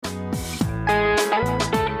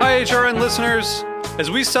HRN listeners.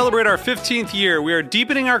 As we celebrate our 15th year, we are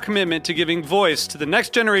deepening our commitment to giving voice to the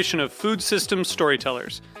next generation of food systems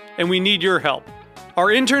storytellers, and we need your help. Our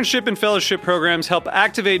internship and fellowship programs help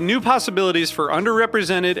activate new possibilities for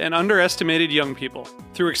underrepresented and underestimated young people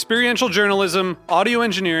through experiential journalism, audio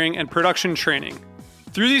engineering, and production training.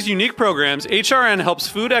 Through these unique programs, HRN helps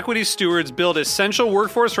food equity stewards build essential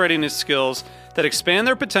workforce readiness skills that expand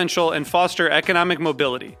their potential and foster economic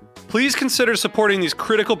mobility. Please consider supporting these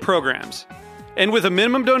critical programs. And with a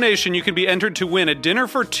minimum donation, you can be entered to win a dinner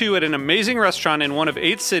for two at an amazing restaurant in one of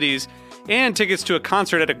 8 cities and tickets to a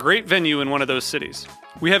concert at a great venue in one of those cities.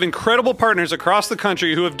 We have incredible partners across the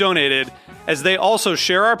country who have donated, as they also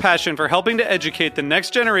share our passion for helping to educate the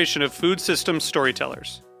next generation of food systems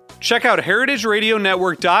storytellers. Check out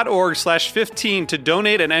heritageradionetwork.org/15 to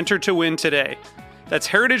donate and enter to win today. That's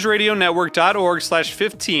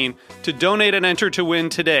heritageradionetwork.org/15 to donate and enter to win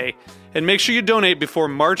today. And make sure you donate before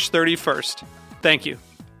March 31st. Thank you.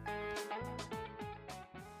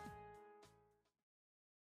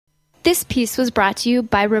 This piece was brought to you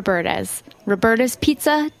by Roberta's,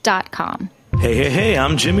 robertaspizza.com. Hey,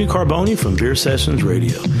 I'm Jimmy Carboni from Beer Sessions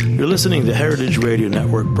Radio. You're listening to Heritage Radio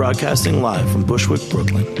Network, broadcasting live from Bushwick,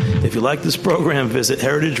 Brooklyn. If you like this program, visit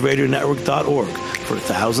heritageradionetwork.org for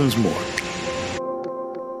thousands more.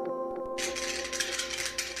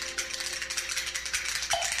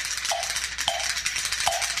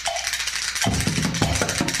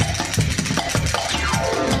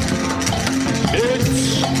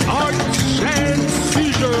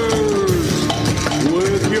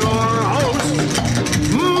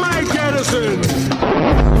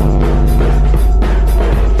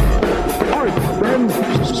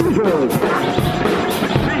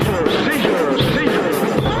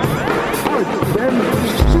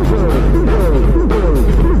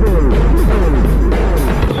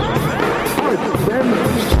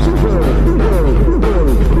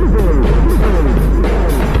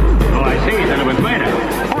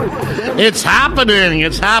 It's happening.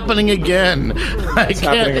 It's happening again. I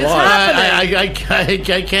can't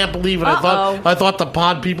believe it. I thought the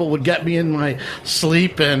pod people would get me in my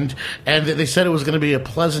sleep, and they said it was going to be a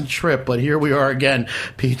pleasant trip, but here we are again.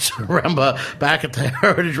 Pete Zaremba back at the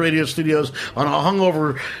Heritage Radio Studios on a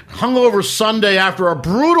hungover Sunday after a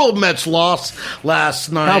brutal Mets loss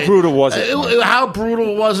last night. How brutal was it? How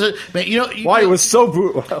brutal was it? Man, Why it was so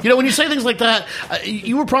brutal? When you say things like that,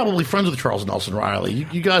 you were probably friends with Charles Nelson Riley.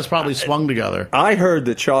 You guys probably swung together. I heard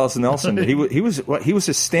that Charles Nelson he was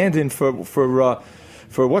a stand-in for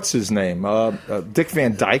what's his name, Dick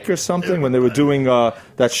Van Dyke or something, when they were doing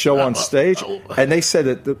that show on stage, and they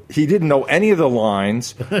said that he didn't know any of the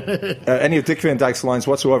lines, any of Dick Van Dyke's lines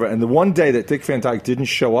whatsoever. And the one day that Dick Van Dyke didn't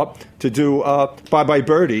show up to do Bye Bye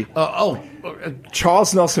Birdie,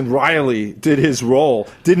 Charles Nelson Riley did his role,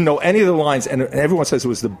 didn't know any of the lines, and everyone says it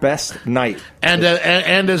was the best night. And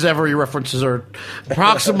as ever, your references are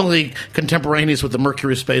approximately contemporaneous with the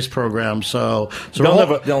Mercury space program. So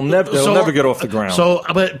they'll never get off the ground. So,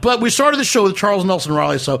 but we started the show with Charles Nelson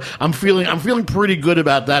Riley, so I'm feeling pretty good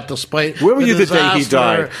about that. Despite where were you the day he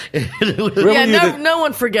died? No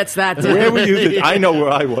one forgets that day. Where were you? I know where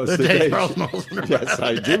I was the day Charles Nelson Riley. Yes,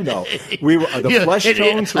 I do know. We were the flesh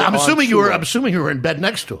tones. I'm assuming you were in bed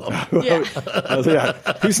next to him. Yeah.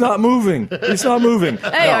 He's not moving.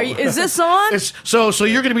 Hey, is this on? So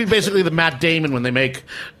you're going to be basically the Matt Damon when they make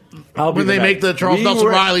the Charles Nelson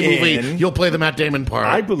Riley movie. You'll play the Matt Damon part.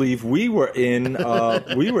 I believe we were in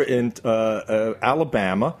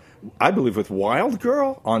Alabama. I believe with Wild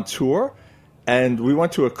Girl on tour, and we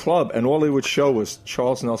went to a club, and all they would show was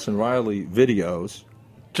Charles Nelson Riley videos.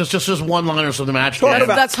 Just one-liners from the match.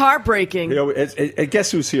 That's heartbreaking.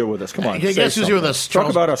 Guess who's here with us? Come on. Guess who's here with us? Talk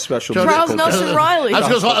about our special Charles Nelson Riley. I was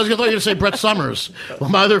going to thought you to say Brett Summers,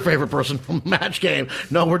 my other favorite person from Match Game.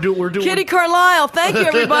 No, we're doing Kitty Carlisle. Thank you,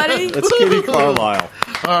 everybody. That's Kitty Carlisle.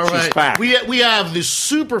 All right. She's back. We have this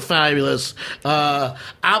super fabulous,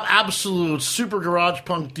 absolute super garage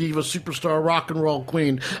punk diva, superstar rock and roll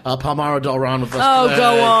queen, Palmyra Delran with us today.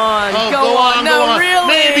 Go on. Go on. No, really.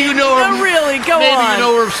 Maybe you know her. No, really. Go on. Maybe you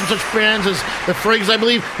know her from such bands as the Friggs, I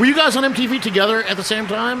believe. Were you guys on MTV together at the same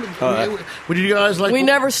time? Were you guys like? We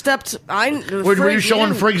never stepped. Were you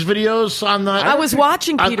showing Friggs videos on that? I was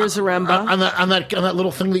watching Peter Zaremba on that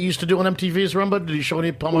little thing that you used to do on MTV, Zaremba. Did you show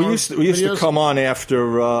any Palmyra? We used to come on after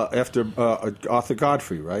after Arthur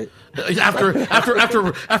Godfrey, right?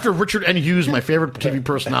 After Richard N. Hughes, my favorite TV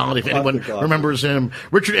personality, if anyone remembers him.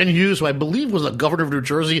 Richard N. Hughes, who I believe was the governor of New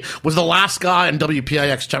Jersey, was the last guy in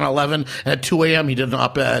WPIX Channel 11, and at 2 a.m. he did an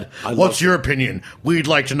op-ed. What's your opinion? We'd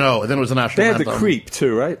like to know. And then it was the national anthem. They had anthem. The Creep,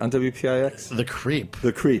 too, right, on WPIX? The Creep.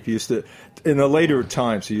 The Creep. He used to, in the later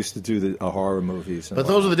times, he used to do the horror movies. But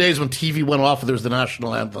those are the days when TV went off and there was the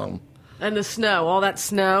national anthem. And the snow, all that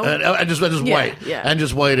snow. And just white. Yeah. And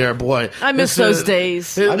just white air, boy. I miss those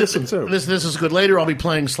days. I miss them too. This is good. Later I'll be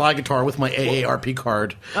playing slide guitar with my AARP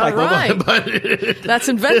card. All right. That's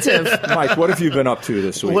inventive. Mike, what have you been up to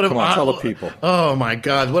this week? Come on, tell the people. Oh, my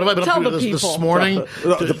God. What have I been up to this morning?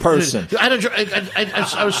 The person.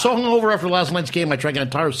 I was so hungover after last night's game, I drank an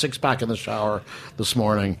entire six-pack in the shower this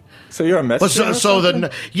morning. So you're a mess.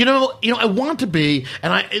 I want to be,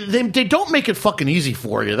 and they don't make it fucking easy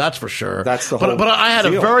for you. That's for sure. That's the whole. But I had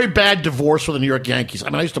deal. a very bad divorce with the New York Yankees. I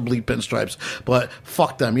mean, I used to bleed pinstripes, but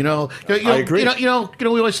fuck them. I agree. We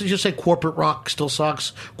always just say corporate rock still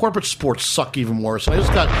sucks. Corporate sports suck even more. So I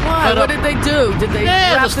just got. Why? What did they do? Did they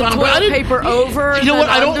wrap the toilet paper over? You know what?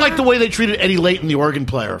 I don't like the way they treated Eddie Layton, the organ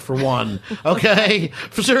player, for one. Okay,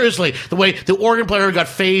 seriously, the way the organ player got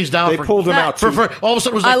phased out. They pulled him out. For all of a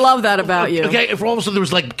sudden, it was like, I love that about you. Okay, if all of a sudden there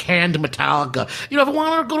was like canned Metallica. If I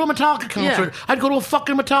wanted to go to a Metallica concert, I'd go to a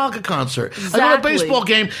fucking Metallica concert. Exactly. I'd go to a baseball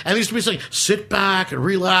game, and they used to be saying, sit back and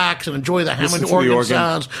relax and enjoy the Hammond organ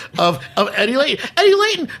sounds of Eddie Layton. Eddie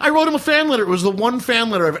Layton, I wrote him a fan letter. It was the one fan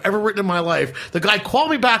letter I've ever written in my life. The guy called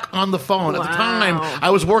me back on the phone. Wow. At the time, I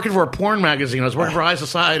was working for a porn magazine. I was working for High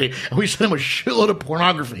Society, and we sent him a shitload of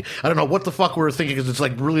pornography. I don't know what the fuck we were thinking, because it's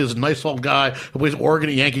like really this nice old guy who plays organ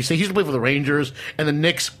at Yankees. He used to play for the Rangers and the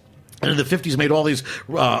Knicks. And in the 50s, made all these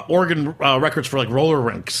organ records for like roller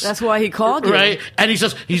rinks. That's why he called you, right? And he's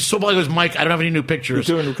so polite. He goes, Mike, I don't have any new pictures.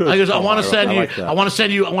 You're doing good. I goes, I want to send you. Like I want to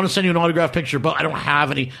send you an autographed picture, but I don't have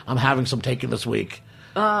any. I'm having some taken this week.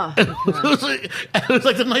 It was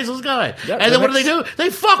like the nicest guy. Yeah, and then what did they do? They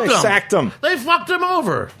fucked him. They sacked him. They fucked him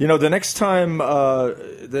over. The next time the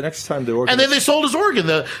organ. And then they sold his organ.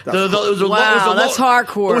 That's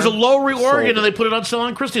hardcore. It was a Lowry organ, and they put it on sale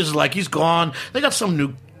on Christie's. It's like, he's gone. They got some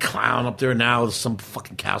new clown up there now with some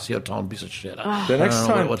fucking Casio tone piece of shit. The next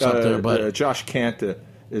time what's up there, but Josh Cantor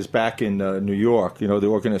is back in New York, the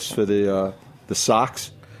organist for the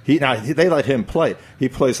Sox. They let him play. He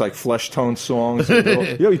plays like flesh tone songs.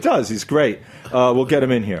 He does. He's great. We'll get him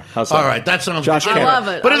in here. How's that? All right, that sounds Josh good. Cantor. I love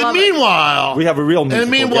it. But in the meanwhile, we have a real musical. In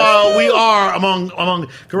the meanwhile, we are among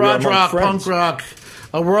garage rock, friends. punk rock,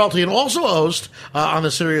 royalty, and also host on the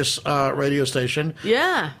Sirius radio station.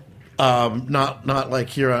 Yeah. Not like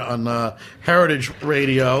here on Heritage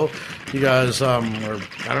Radio. You guys I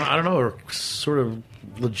don't know, are sort of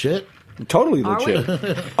legit. Totally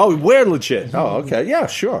legit. Oh, we're legit. Oh, okay. Yeah,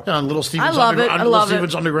 sure. Yeah, on Little Steven's,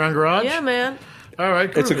 Stevens Underground Garage. Yeah, man. All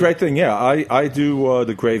right, it's a great thing. Yeah, I do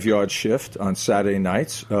the graveyard shift on Saturday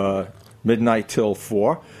nights, midnight till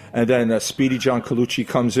 4. And then Speedy John Colucci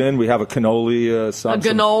comes in. We have a cannoli. A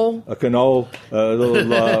cannoli. A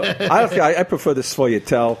little. I prefer the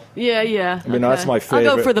sfogliatelle. Yeah. I mean, that's my favorite.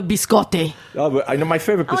 I'll go for the biscotti. I know my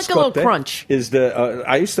favorite biscotti. I like a little crunch. Is the.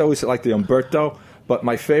 I used to always like the Umberto. But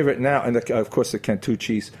my favorite now, and of course the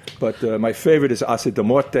Cantucci's, but my favorite is Assa de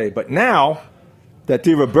Morte. But now that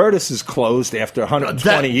Di Roberta's is closed after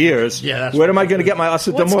 120 years, where am I going to get my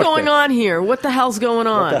Assa de Morte? What's going on here? What the hell's going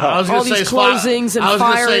on? All these closings and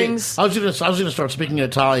firings. I was going to start speaking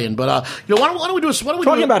Italian, but why don't we do?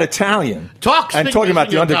 Talking about Italian, talking about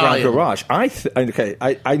the Underground Garage.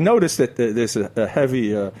 I noticed that there's a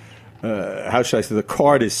heavy. How should I say? The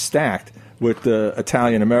card is stacked with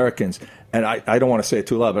Italian Americans. And I don't want to say it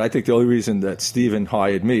too loud, but I think the only reason that Steven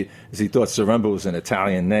hired me is he thought Zaremba was an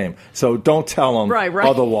Italian name. So don't tell him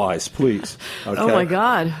otherwise, please. Okay? Oh, my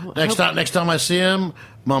God. Next time I see him,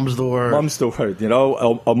 mum's the word. Mum's the word,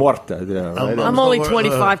 a morta. Yeah, right? I'm only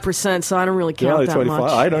 25%, so I don't really count that 25.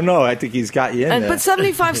 Much. I don't know. I think he's got you in there. But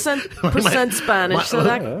 75% Spanish, so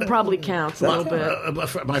that probably counts a little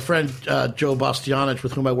bit. My friend Joe Bastianich,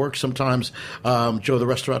 with whom I work sometimes, Joe the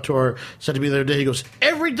restaurateur, said to me the other day, he goes,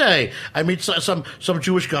 every day I meet some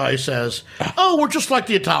Jewish guy who says, oh, we're just like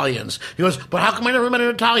the Italians. He goes, but how come I never met an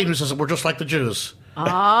Italian who says we're just like the Jews?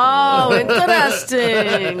 Oh,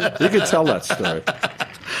 interesting. You can tell that story.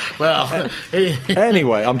 Well,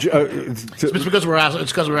 anyway, it's because we're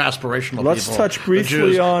aspirational. Let's people, touch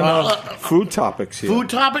briefly on food topics here. Food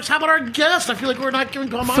topics. How about our guest? I feel like we're not giving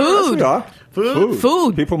Tom food. Yes,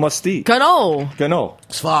 Food. People must eat. Ganol.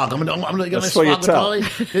 Svag. I'm going to get my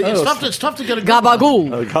svag. It's tough to get a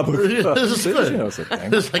gabagool. This is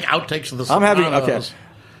good. This is like outtakes of the. I'm having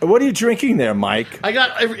What are you drinking there, Mike? I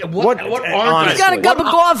got What You got a cup of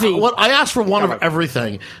coffee. I asked for one of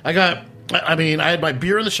everything. I had my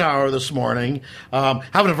beer in the shower this morning.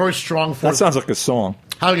 Having a very strong. That sounds like a song.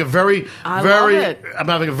 I'm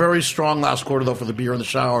having a very strong last quarter though for the beer in the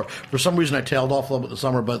shower. For some reason, I tailed off a little bit this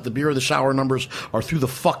summer, but the beer in the shower numbers are through the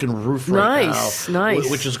fucking roof right now.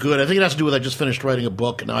 Nice. Which is good. I think it has to do with I just finished writing a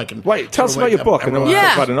book, and now I can. Wait, tell us about your book, and then we'll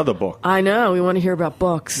talk about another book. I know. We want to hear about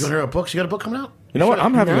books. You want to hear about books? You got a book coming out? You know what?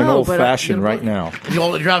 I'm having an old-fashioned right now.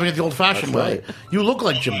 You're having it the old-fashioned way. Right. You look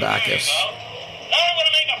like Jim Backus. Now I'm going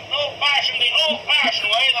to make an old-fashioned the old-fashioned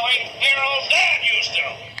way, the way dear old Dad used to.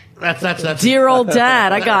 That's dear old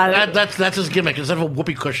Dad. I got it. That's his gimmick. Instead of a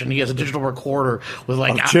whoopee cushion, he has a digital recorder with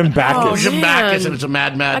Jim Backus. Jim Backus, and it's a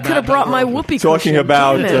mad. I could have brought my whoopee cushion. Talking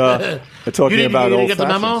about old. You didn't get the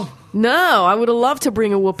memo? No, I would have loved to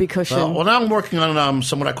bring a whoopee cushion. Well, now I'm working on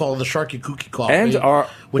some what I call the Sharky Kooky coffee. And our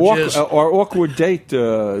awkward date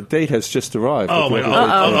has just arrived. Oh, my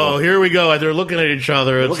God. Oh, here we go. They're looking at each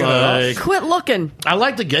other. It's like... Quit looking. I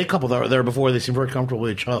like the gay couple that were there before. They seemed very comfortable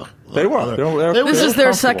with each other. They were. This is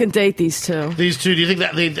their second date, these two. These two, do you think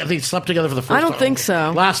that they slept together for the first time? I don't think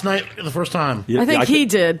so. Last night, the first time? I think he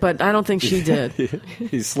did, but I don't think she did.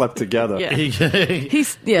 He slept together. Yeah.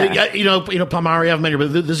 You know, Palmyra, I have many,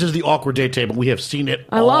 but this is the awkward date table. We have seen it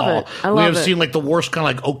I love it. We have seen like the worst kind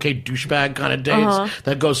of like okay douchebag kind of dates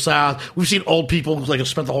that go south. We've seen old people like have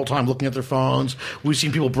spent the whole time looking at their phones. We've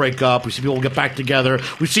seen people break up. We've seen people get back together.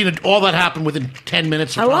 We've seen all that happen within 10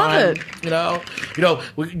 minutes of time. I love it. You know,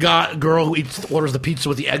 we got a girl who orders the pizza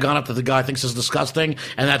with the egg on it that the guy thinks is disgusting,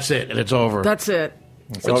 and that's it, and it's over. That's it.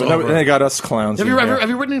 So then they got us clowns. Have you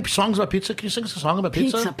written any songs about pizza? Can you sing us a song about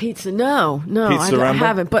pizza? Pizza. No, Pizza I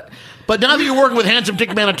haven't. But now that you're working with Handsome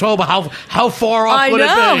Dick Manitoba, how far off would it be?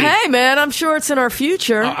 I know. Hey, man, I'm sure it's in our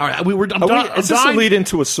future. All right, is this a lead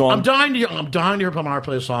into a song? I'm dying to hear Palmyra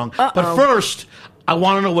play a song. But first, I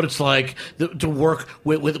want to know what it's like to work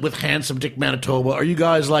with Handsome Dick Manitoba. Are you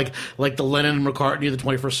guys like the Lennon and McCartney of the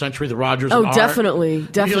 21st century, the Rodgers and Hart? Definitely.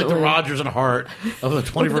 You're like the Rodgers and Hart of the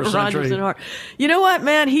 21st century. Rodgers and Hart. You know what,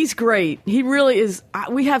 man? He's great. He really is.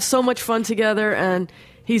 We have so much fun together, and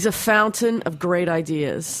he's a fountain of great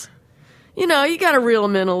ideas. You know, you got to reel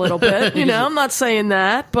him in a little bit. You know, I'm not saying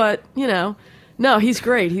that, but, no, he's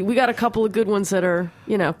great. We got a couple of good ones that are,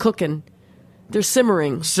 cooking. They're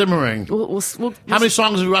simmering. We'll How many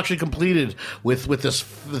songs have you actually completed with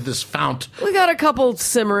this fount? We got a couple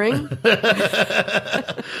simmering. with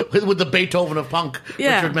the Beethoven of punk,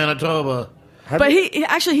 Richard Manitoba. But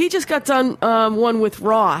he just got done one with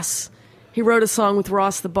Ross. He wrote a song with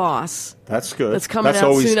Ross the Boss. That's good. That's coming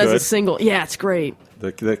out soon as a single. Yeah, it's great.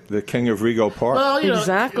 The king of Rego Park. Well,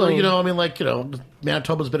 exactly.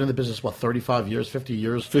 Manitoba's been in the business, 35 years, 50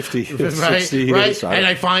 years? 50, right? 60 years. Right? And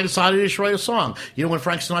I finally decided he should write a song. You know when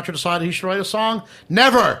Frank Sinatra decided he should write a song?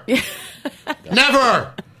 Never!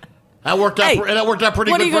 Never! That worked out pretty good.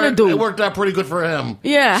 What are you going to do? It worked out pretty good for him.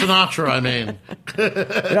 Yeah. Sinatra, I mean.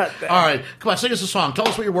 All right. Come on, sing us a song. Tell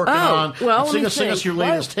us what you're working on. Well, sing us your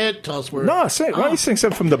latest hit. Tell us where. No, why don't you sing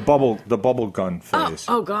something from the bubble gun phase?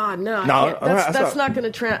 Oh God, no. No, that's not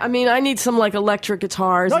going to I mean, I need some like electric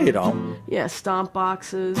guitars. No, you don't. Yeah, stomp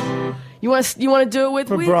boxes. You want to do it with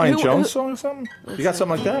a Brian Jones song or something? You got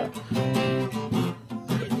something like that?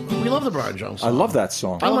 We love the Brian Jones song. I love that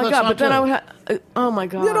song. Oh my God! But then I would have. Oh my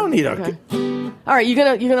God! You don't need a. All right, you're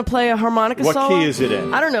gonna play a harmonica solo. What key is it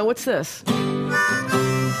in? I don't know. What's this? All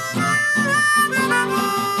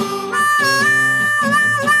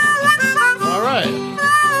right.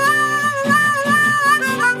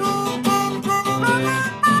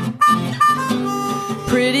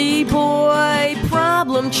 Pretty boy,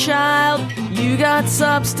 problem child. You got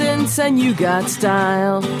substance and you got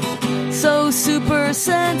style. So super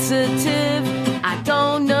sensitive, I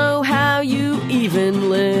don't know how you even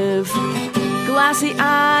live. Glassy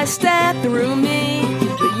eyes stare through me,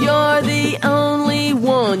 but you're the only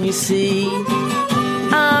one you see.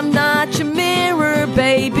 I'm not your mirror,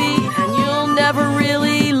 baby, and you'll never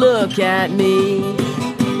really look at me.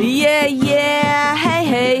 Yeah, yeah, hey,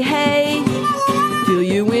 hey, hey, feel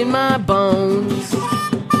you in my bones.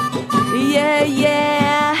 Yeah,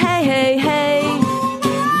 yeah, hey, hey, hey,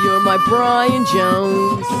 my Brian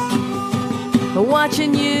Jones.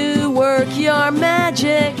 Watching you work your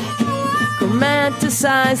magic,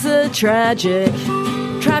 romanticize the tragic,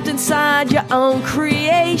 trapped inside your own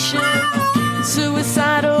creation,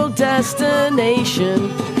 suicidal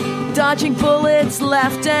destination, dodging bullets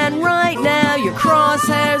left and right. Now your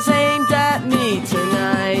crosshairs aimed at me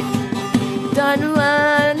tonight. Done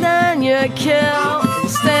one on your kill,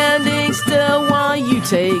 standing still while you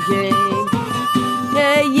take aim.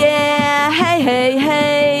 Yeah, yeah, hey, hey,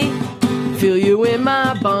 hey. Feel you in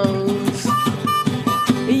my bones.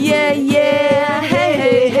 Yeah, yeah, hey,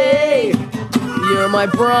 hey, hey. You're my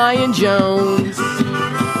Brian Jones.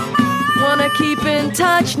 Wanna keep in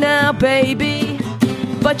touch now, baby,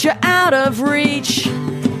 but you're out of reach.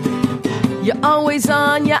 You're always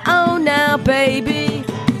on your own now, baby.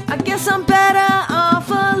 I guess I'm better off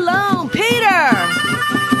alone. Peter!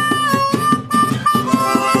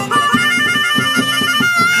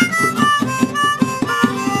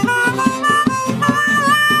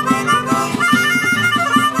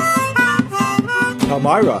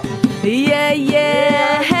 Palmyra. Yeah,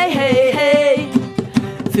 yeah, hey, hey, hey.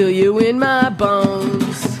 Feel you in my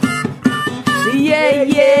bones. Yeah,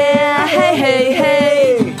 yeah, hey, hey,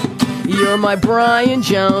 hey. You're my Brian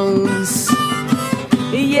Jones.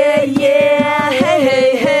 Yeah, yeah, hey,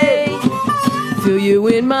 hey, hey. Feel you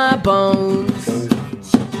in my bones.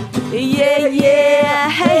 Yeah, yeah,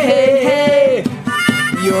 hey, hey,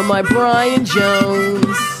 hey. You're my Brian Jones.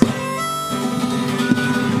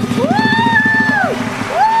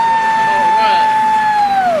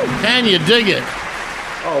 Can you dig it?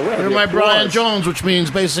 Oh, well, You're my Brian Jones, which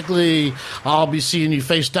means basically I'll be seeing you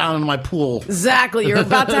face down in my pool. Exactly. You're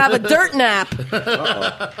about to have a dirt nap.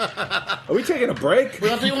 Are we taking a break? You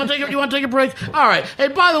want to take a break? All right. Hey,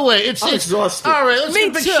 by the way, it's exhausted. All right, let's Me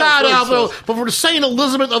give a big too. shout out though. But for St.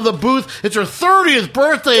 Elizabeth of the Booth, it's her 30th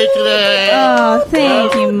birthday today. Oh,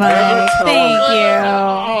 thank you, Mike. Thank you.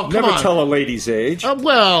 Oh, come Never on. tell a lady's age.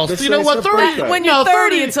 Well, This you know is what? her 30. birthday. When you're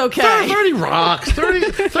 30, it's okay. 30 rocks. 30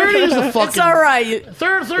 is the fucking. It's all right.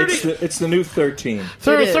 30. It's the new 13. It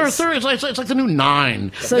is. 30, it's like the new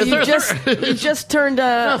 9. So you just turned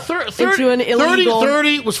into an 30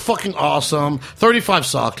 illegal. was fucking awesome. 35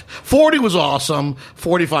 sucked. 40 was awesome.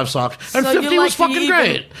 45 sucked. And So you 50 like was fucking the great.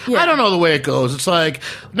 even- yeah. I don't know the way it goes. It's like,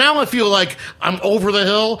 now I feel like I'm over the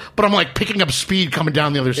hill, but I'm like picking up speed coming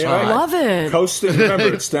down the other side. right. Love it. Coasting,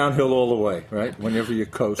 remember, it's downhill all the way, right? Whenever you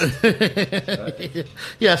coast.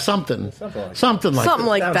 Yeah, something like Something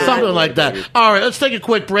like that. Something like that. All right, let's take a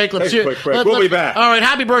quick break. Let's Take a hear. quick break. We'll be back. All right,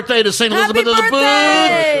 happy birthday to St. Happy Elizabeth of the Booth,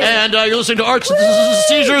 birthday! and you're listening to Arts and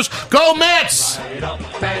Seizures. Go Mets! Get up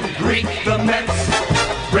and greet the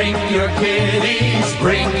Mets. Bring your kiddies,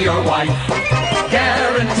 bring your wife.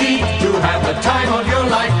 Guaranteed to have the time of your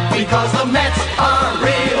life because the Mets are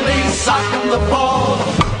really socking the ball,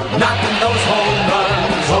 knocking those home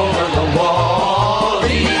runs over the wall.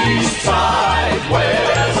 East side,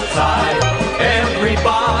 west side,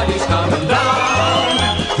 everybody's coming down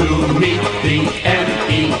to meet the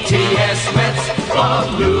METS Mets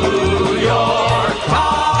of New York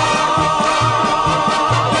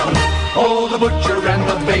town. Oh, the butcher and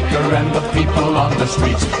the baker and the people on the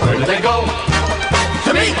streets, where do they go?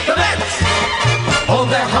 To meet the Mets! Oh,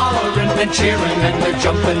 they're hollering and cheering and they're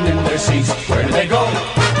jumping in their seats, where do they go?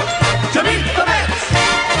 To meet the Mets!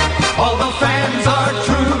 All the fans are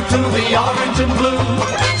true to the orange and blue,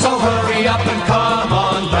 so hurry up and come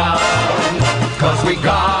on down, 'cause we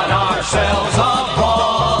got ourselves a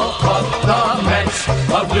ball club, the Mets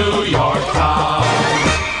of New York town.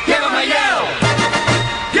 Give 'em a yell,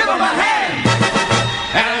 give 'em a hand,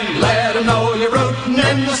 and let 'em know you're rooting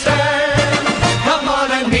in the stand. Come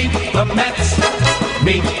on and meet the Mets,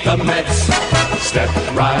 meet the Mets. Step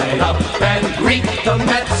right up and greet the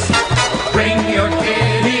Mets. Bring your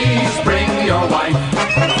kiddies, bring your wife.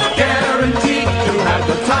 Guaranteed to have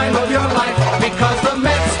the time of your life because the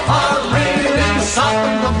Mets are really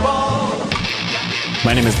socking the ball.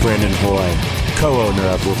 My name is Brandon Hoy, co-owner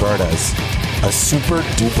of Roberta's, a super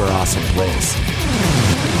duper awesome place.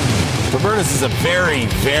 Roberta's is a very,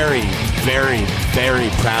 very, very, very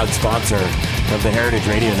proud sponsor of the Heritage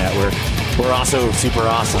Radio Network. We're also super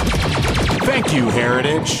awesome. Thank you,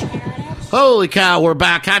 Heritage. Holy cow, we're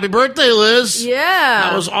back. Happy birthday, Liz. Yeah.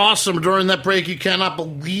 That was awesome. During that break, you cannot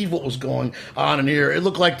believe what was going on in here. It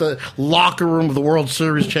looked like the locker room of the World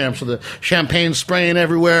Series champs with the champagne spraying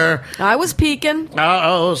everywhere. I was peeking. It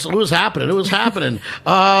was happening. It was happening.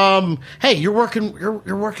 Hey, you're working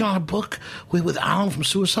on a book with Alan from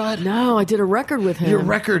Suicide? No, I did a record with him. Your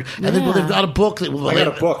record. And Yeah. they've got a book. I got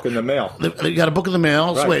a book in the mail. They got a book in the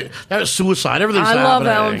mail. So Right. wait, that was Suicide. Everything's I love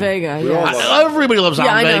happening. Alan Vega. We all Yeah. love Everybody loves Yeah,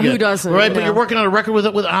 Alan I know. Vega. Who doesn't, Right, you but know? you're working on a record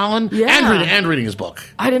with Alan Yeah. and reading his book.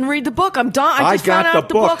 I didn't read the book. I'm done. I just got found out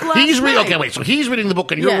the the book. book last He's reading. night. Okay, wait. So he's reading the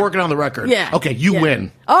book, and you're Yeah. working on the record. Yeah. Okay, you Yeah.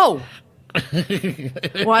 win. Oh.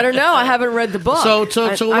 Well, I don't know. I haven't read the book. I've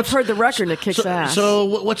what's- heard the record and it kicks ass. So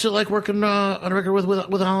what's it like working on a record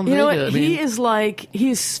with Alan You know Vega? what? He is like,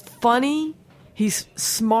 he's funny, he's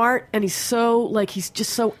smart, and he's so, like, he's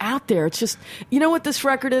just so out there. It's just, you know what this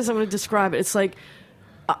record is? I'm going to describe it. It's like,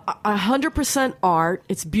 100% art.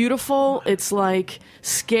 It's beautiful. It's like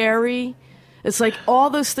scary. It's like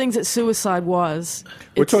all those things that Suicide was.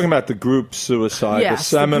 We're talking about the group Suicide, Yes, the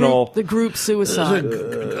seminal the group Suicide.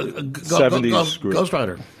 70s group. Ghost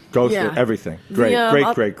Rider. Yeah. Everything.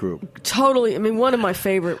 Great, great group. Totally. I mean, one of my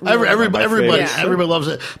favorite. Everybody loves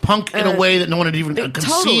it. Punk in a way that no one had even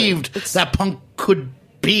conceived that punk could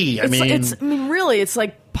be. I mean, really, it's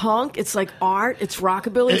like punk. It's like art. It's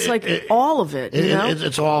rockabilly. It's like all of it. You know?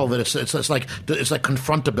 It's all of it. It's like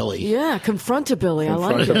confrontabilly. Yeah, confrontabilly. I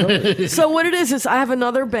like it. So what it is I have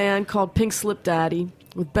another band called Pink Slip Daddy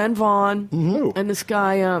with Ben Vaughn and this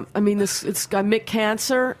guy. This guy Mick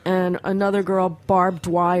Cancer and another girl Barb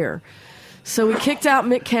Dwyer. So we kicked out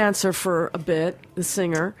Mick Cancer for a bit, the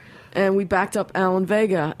singer, and we backed up Alan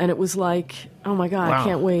Vega, and it was like, oh my God, I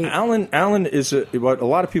can't wait. Alan is what a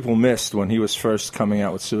lot of people missed when he was first coming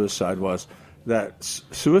out with Suicide was that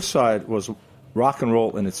Suicide was rock and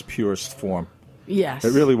roll in its purest form. Yes.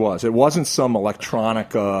 It really was. It wasn't some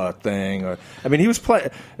electronica thing. He was playing.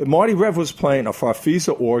 Marty Rev was playing a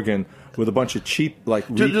Farfisa organ with a bunch of cheap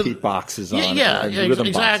repeat boxes on it. Yeah,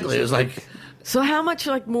 exactly. Boxes. It was like. So how much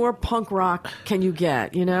more punk rock can you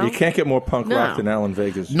get? You know, you can't get more punk rock than Alan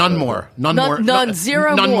Vega's. None more. None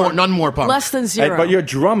more punk. Less than zero. But you're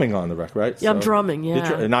drumming on the record, right? Yeah, I'm drumming.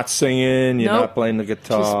 Yeah, you're not singing. You're not playing the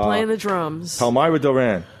guitar. Just playing the drums. Palmyra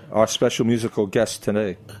Delran, our special musical guest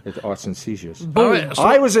today at Arts and Seizures. Right,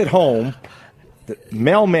 I was at home. The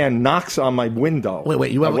mailman knocks on my window.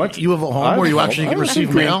 Wait! You have a home where you actually can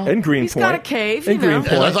receive mail in Greenpoint. He's got a cave. In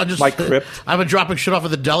Greenpoint, my crypt. I've been dropping shit off at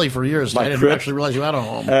the deli for years. I didn't actually realize you had a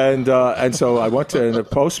home. And so I went to, and the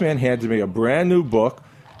postman handed me a brand new book.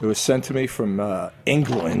 It was sent to me from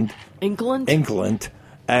England. England.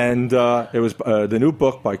 And it was the new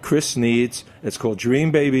book by Chris Needs. It's called Dream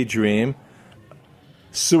Baby Dream,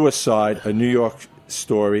 Suicide, a New York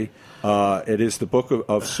Story. It is the book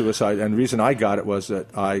of suicide, and the reason I got it was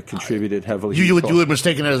that I contributed heavily. You had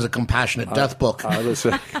mistaken it as a compassionate death book. I was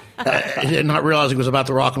not realizing it was about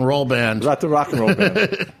the rock and roll band. About the rock and roll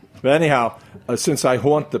band. But anyhow, since I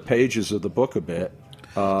haunt the pages of the book a bit.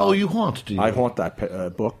 You haunt? Do you? I haunt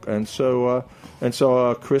that book, and so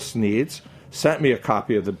Chris Needs sent me a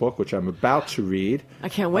copy of the book, which I'm about to read. I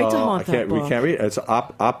can't wait to haunt that book. We can't read it. It's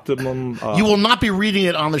Optimum. You will not be reading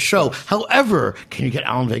it on the show. However, can you get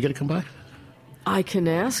Alan Vega to come by? I can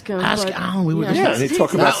ask him. Ask Alan. We would and he'd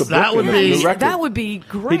talk about the book. That would be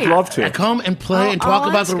great. He'd love to. Come and play and talk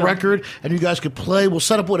about the record, and you guys could play. We'll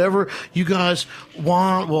set up whatever you guys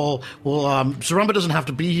want. Zaremba doesn't have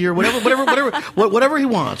to be here. Whatever he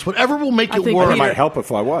wants. Whatever will make it work. It might help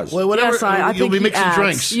if I was. Whatever. Yes, I you'll think be mixing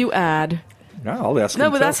drinks. You add. No, I'll ask him.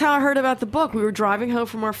 No, but that's how I heard about the book. We were driving home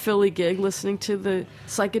from our Philly gig, listening to the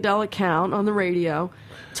Psychedelic Count on the radio,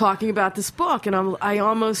 talking about this book, and I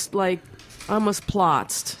almost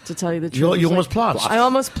plotzed, to tell you the truth. You almost plotzed. I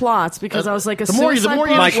almost plotzed because I was like, the more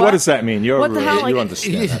Mike, what does that mean? What the hell? You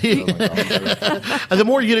understand that. And the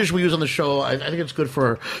more Yiddish we use on the show, I think it's good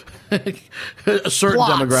for a certain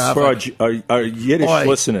demographic. For our Yiddish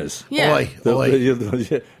listeners. Yeah.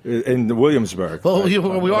 In Williamsburg. Oh,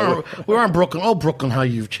 we are in Brooklyn. Oh, Brooklyn, how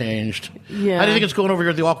you've changed. Yeah. How do you think it's going over here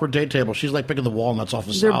at the awkward date table? She's like picking the walnuts off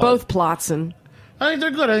the salad. They're both plotzing. I think they're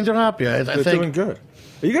good. I think they're happy. They're doing good.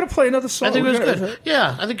 Are you going to play another song? I think it was good.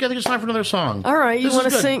 Yeah, I think it's time for another song. All right, you want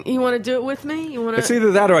to sing? You want to do it with me? It's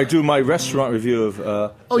either that or I do my restaurant review of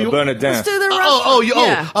Bernadette. Let's do the restaurant.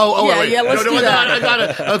 Yeah, let's do that. I got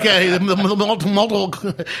it. Okay, the multiple.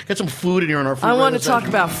 Get some food in here on our food. I want to talk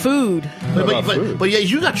about food. But yeah,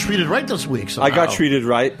 you got treated right this week. Somehow. I got treated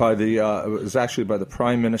right by it was actually by the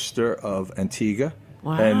Prime Minister of Antigua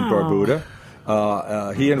and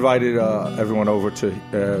Barbuda. He invited everyone over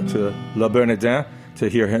to La Bernadette to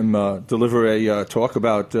hear him deliver a talk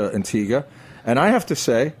about Antigua. And I have to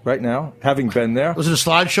say, right now, having been there, was it a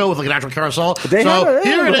slideshow with like an actual carousel?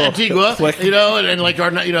 Here in Antigua,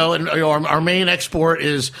 our main export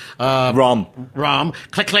is rum.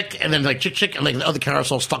 Click, click, and then like chick, and like the other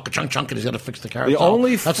carousel stuck chunk, and he's got to fix the carousel.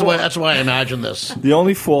 That's why I imagine this. The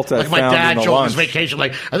only fault I found my dad in the showing lunch. his vacation.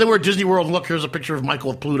 Like I think we're at Disney World. Look, here's a picture of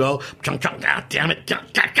Michael with Pluto. Chunk, God damn it!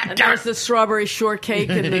 And there's the strawberry shortcake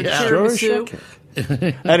and the tiramisu.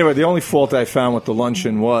 Anyway, the only fault I found with the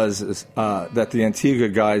luncheon was that the Antigua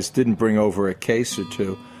guys didn't bring over a case or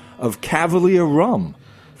two of Cavalier rum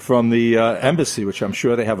from the embassy, which I'm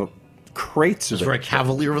sure they have a crates of It's it. very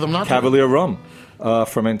cavalier of them not to. Cavalier rum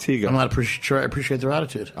from Antigua. I'm not sure I appreciate their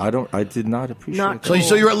attitude. I did not appreciate Not that. cool.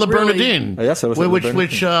 So you're at Le Really? Bernardine. Yes, I was at Le Bernardine.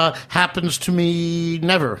 Which happens to me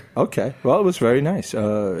never. Okay. Well, it was very nice.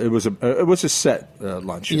 It was a set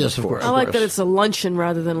lunch. Yes, of course. I like that it's a luncheon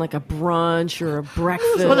rather than like a brunch or a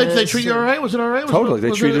breakfast. Well, they treat you all right? Was it all right? Totally.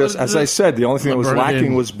 They treated us, as I said, the only thing that was Bernardine.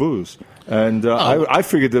 lacking was booze. And I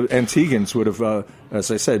figured the Antiguans would have,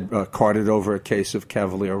 as I said, carted over a case of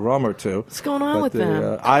Cavalier rum or two. What's going on with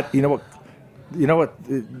them? You know what?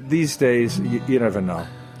 These days, you never know.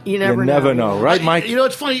 You never know, right, Mike? You know,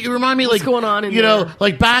 it's funny. You remind me, What's going on in know, there?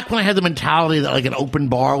 like back when I had the mentality that like an open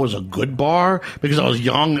bar was a good bar because I was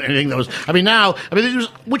young and anything that was. There's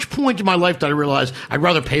which point in my life did I realize I'd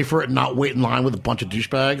rather pay for it and not wait in line with a bunch of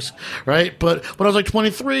douchebags, right? But when I was like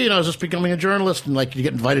 23 and I was just becoming a journalist and like you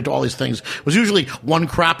get invited to all these things, it was usually one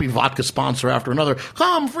crappy vodka sponsor after another.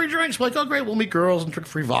 Come, free drinks. We're like, oh great, we'll meet girls and drink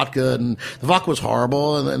free vodka, and the vodka was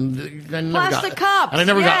horrible. And I never Plastic got, cups, and I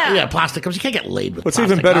never yeah. got plastic cups. You can't get laid with. What's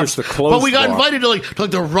plastic even better cups. is the closed But we got bar. invited to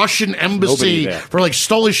like the Russian embassy Nobody there. for like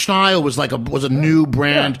Stolichnaia was a new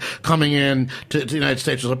brand coming in to the United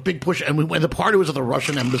States. It was a big push, and the party was at the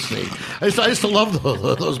Russian embassy. I used to love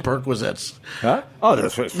those Perquisites. Huh? Oh,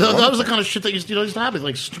 that's That was the kind of shit that used to happen,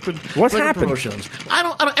 like stupid What's liquor happened? promotions. I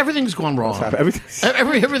don't. Everything's gone wrong. Everything's-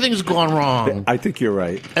 Everything's gone wrong. I think you're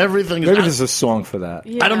right. Everything's. Maybe there's a song for that.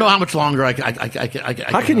 Yeah. I don't know how much longer I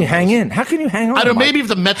How can you hang in? How can you hang on? I don't know. Mike? Maybe if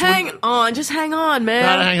the Mets Hang would, on, just hang on, man.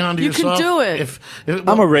 gotta hang on to you yourself. can do it. If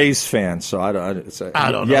I'm a Rays fan, so I don't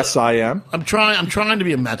know. Yes, I am. I'm trying to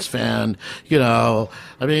be a Mets fan. You know,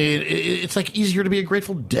 I mean, it's like easier to be a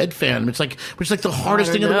Grateful Dead fan. It's like the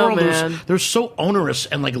hardest thing in the know, world. man. They're so onerous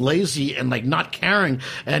and like lazy and like not caring.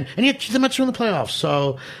 And yet the Mets are in the playoffs.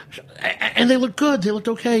 So, and they look good. They looked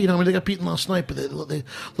okay. You know, I mean, they got beaten last night, but they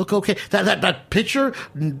look okay. That pitcher,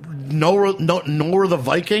 Noah the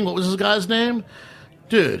Viking. What was his guy's name?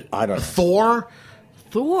 Dude, I don't know.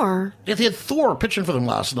 Thor? Yeah, they had Thor pitching for them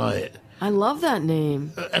last night. I love that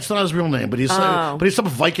name. That's not his real name, but he's some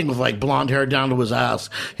Viking with like blonde hair down to his ass.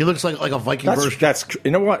 He looks like a Viking version. That's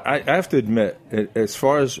you know what I have to admit, as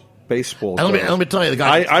far as baseball And goes, let me tell you, the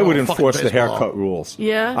guy. I would fucking enforce the baseball. haircut rules.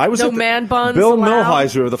 Yeah? I was No at the, man buns Bill allowed?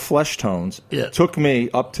 Milheiser of the Flesh Tones took me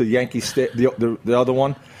up to Yankee State, the other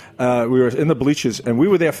one. We were in the bleachers, and we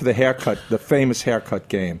were there for the haircut, the famous haircut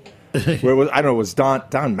game. Where it was, I don't know, it was Don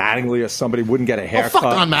Mattingly or somebody wouldn't get a Oh, haircut. fuck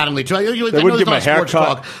Don Mattingly too. They wouldn't give him a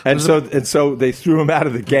haircut, and so they threw him out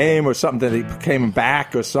of the game or something. They came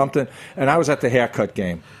back or something, and I was at the haircut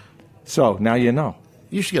game. So now you know.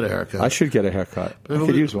 You should get a haircut. I should get a haircut. I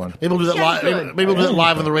could use one. Maybe we'll do that live. Maybe we'll do that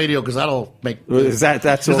live on the radio because that'll make.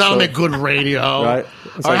 That'll make good radio, right?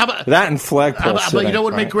 All right, how about that and flagpole? But you know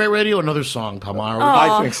what would right? make great radio? Another song, Palmyra.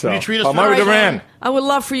 I think so. Will you treat us Palmyra to- Duran. I would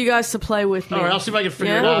love for you guys to play with me. All right, I'll see if I can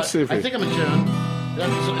figure Yeah? it We'll out. see if I we- think I'm in tune. That's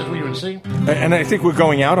what you want to see? And I think we're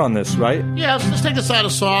going out on this, right? Yeah, let's take this out a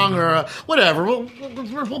song or whatever.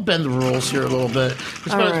 We'll bend the rules here a little bit.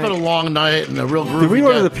 It's been a long night and a real groovy. Did we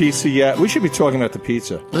order day. the pizza yet? We should be talking about the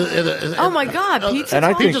pizza. Oh my God, pizza's and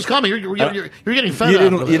I think- Pizza's coming. You're getting fed You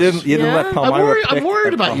up. didn't Yeah? let Palmyra. I'm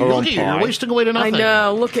worried about you. her Look own at you. You're pie. wasting away to I nothing.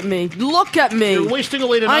 know. Look at me. Look at me. You're wasting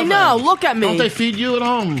away to I nothing. know. Look at me. Don't they feed you at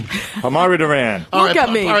home? Palmyra Duran. All Look right,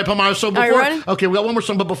 at me. All right, Palmyra. So Are before, you ready? okay, we got one more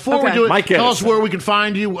song, but before we Okay. do it, Mike tell us Edison. where we can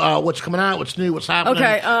find you, what's coming out, what's new, what's happening.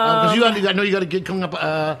 Okay, because I know you got a gig coming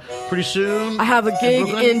up pretty soon. I have a gig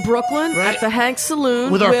in Brooklyn Right. at the Hank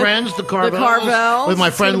Saloon with our friends, the Carvels. The Carvels. With my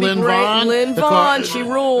It's friend gonna be Lynn great. Vaughn. Lynn The Vaughn, she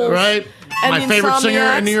rules. Right. And My the favorite singer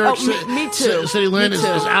in New York Insomniacs. Me too. City, Lynn, Me is too.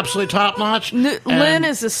 absolutely top notch. Lynn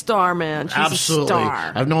is a star, man. She's Absolutely, a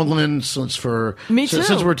star. I've known Lynn since Me too. since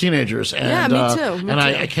we were teenagers. And, Yeah, me too. Me and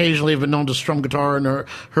I too. occasionally have been known to strum guitar in her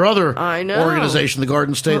other I know. organization, the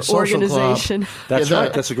Garden State Her Social organization. Club. That's Yeah,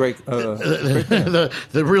 right. That's a great. the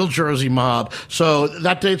real Jersey mob. So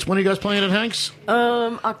that date's when are you guys playing at Hank's?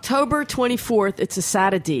 October 24th. It's a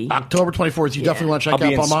Saturday. October 24th. You definitely want to check I'll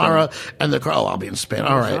be out in Palmyra and the. Oh, I'll be in Spain.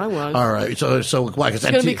 All right, I was. all right. So why? Because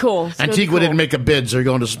gonna be cool. It's gonna be Antigua cool. didn't make a bid, so you're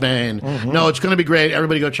going to Spain. No, it's going to be great.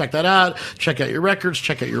 Everybody go check that out. Check out your records.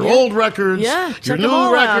 Check out your old records. Yeah, your check new them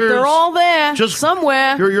all out. records. They're all there Just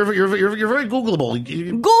somewhere. You're very Googleable.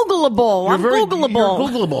 Googleable. I'm Googleable.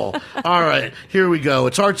 You're Googleable. All right, here we go.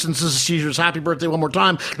 It's Arts and Seizures. Happy birthday one more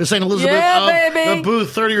time to St. Elizabeth Yeah, of baby. the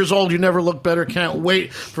Booth. 30 years old. You never look better. Can't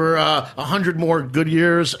wait for 100 more good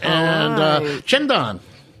years. And right. Chendan.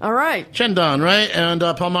 All right. Chendan, right? And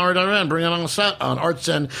Palmyra Delran bringing on a set on Arts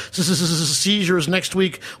and Seizures next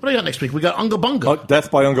week. What do we got next week? We got Unga Bunga. Death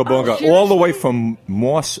by Unga Bunga, all the way from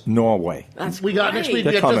Moss, Norway. That's we got next week.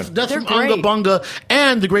 They're We got Death from Unga Bunga,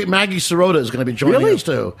 and the great Maggie Sirota is going to be joining us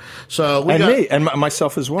too. So we and got me and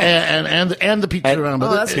myself as well. And the Pizza Zaremba.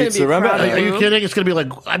 Oh, that's going to be a crowd. Are you kidding? It's going to be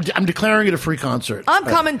like I'm declaring it a free concert. I'm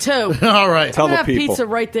coming too. All right. Tell I'm the have people. pizza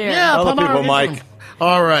right there. Yeah, Tell the Palmyra, people, get Mike. some.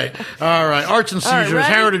 All right. Arts and Seizures,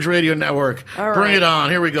 ready? Heritage Radio Network. All Bring right. it on.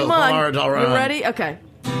 Here we go. Come on. Palmyra Delran. You ready? Okay.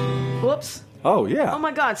 Whoops. Oh, yeah. Oh,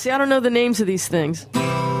 my God. See, I don't know the names of these things.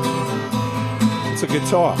 It's a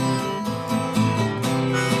guitar.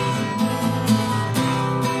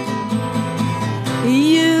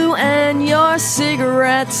 You and your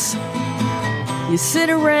cigarettes. You sit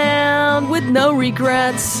around with no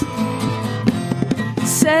regrets.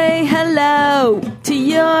 Say hello to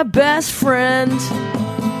your best friend.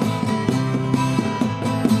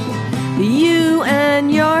 You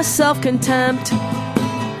and your self-contempt.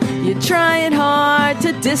 You're trying hard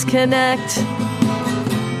to disconnect.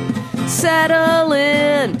 Settle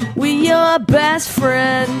in with your best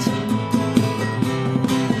friend.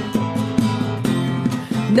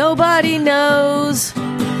 Nobody knows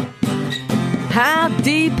how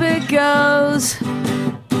deep it goes.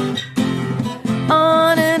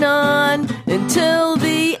 On and on until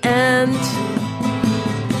the end.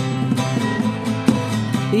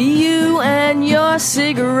 You and your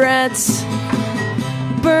cigarettes,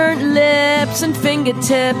 burnt lips and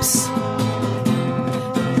fingertips.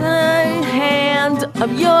 The hand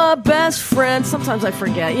of your best friend. Sometimes I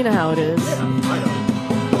forget, you know how it is.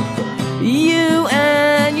 You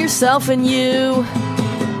and yourself and you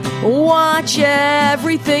watch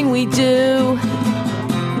everything we do.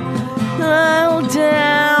 Hold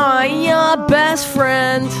down your best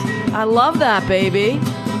friend. I love that, baby.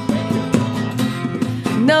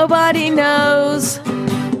 Nobody knows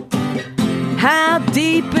how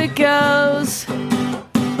deep it goes.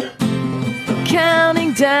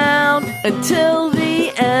 Counting down until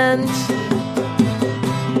the end.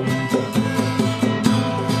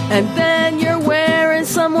 And then you're wearing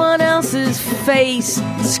someone else's face,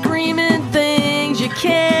 screaming things you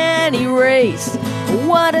can't erase.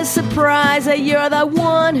 What a surprise that you're the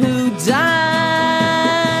one who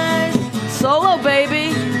died. Solo,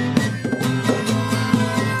 baby.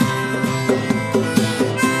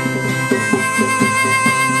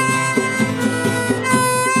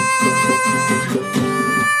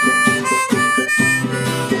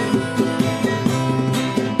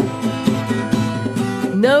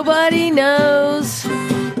 Nobody knows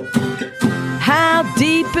how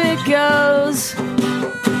deep it goes.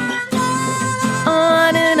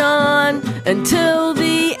 On and on until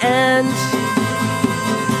the end.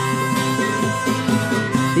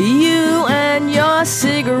 You and your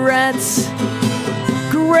cigarettes,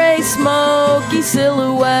 gray smoky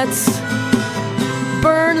silhouettes,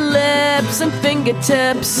 burned lips and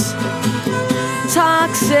fingertips,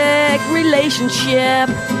 toxic relationship.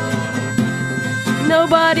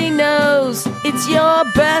 Nobody knows it's your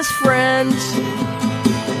best friend.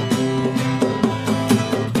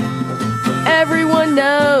 Everyone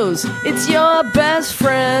knows it's your best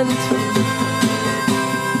friend.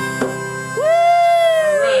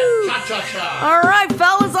 Woo! Cha-cha-cha. All right,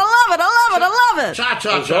 fellas, I love it, I love it, I love it.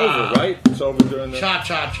 Cha-cha-cha. It's over, right? It's over during the...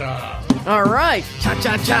 Cha-cha-cha. All right,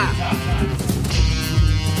 cha-cha-cha.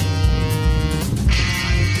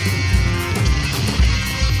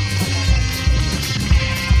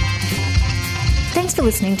 Thanks for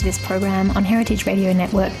listening to this program on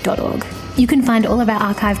heritageradionetwork.org. You can find all of our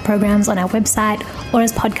archive programs on our website or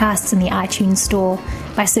as podcasts in the iTunes store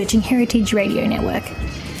by searching Heritage Radio Network.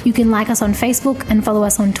 You can like us on Facebook and follow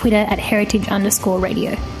us on Twitter at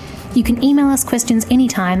heritage_radio. You can email us questions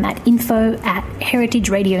anytime at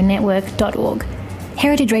info@heritageradionetwork.org.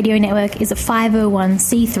 Heritage Radio Network is a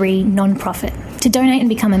 501c3 non-profit. To donate and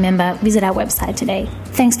become a member, visit our website today.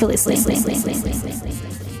 Thanks for listening.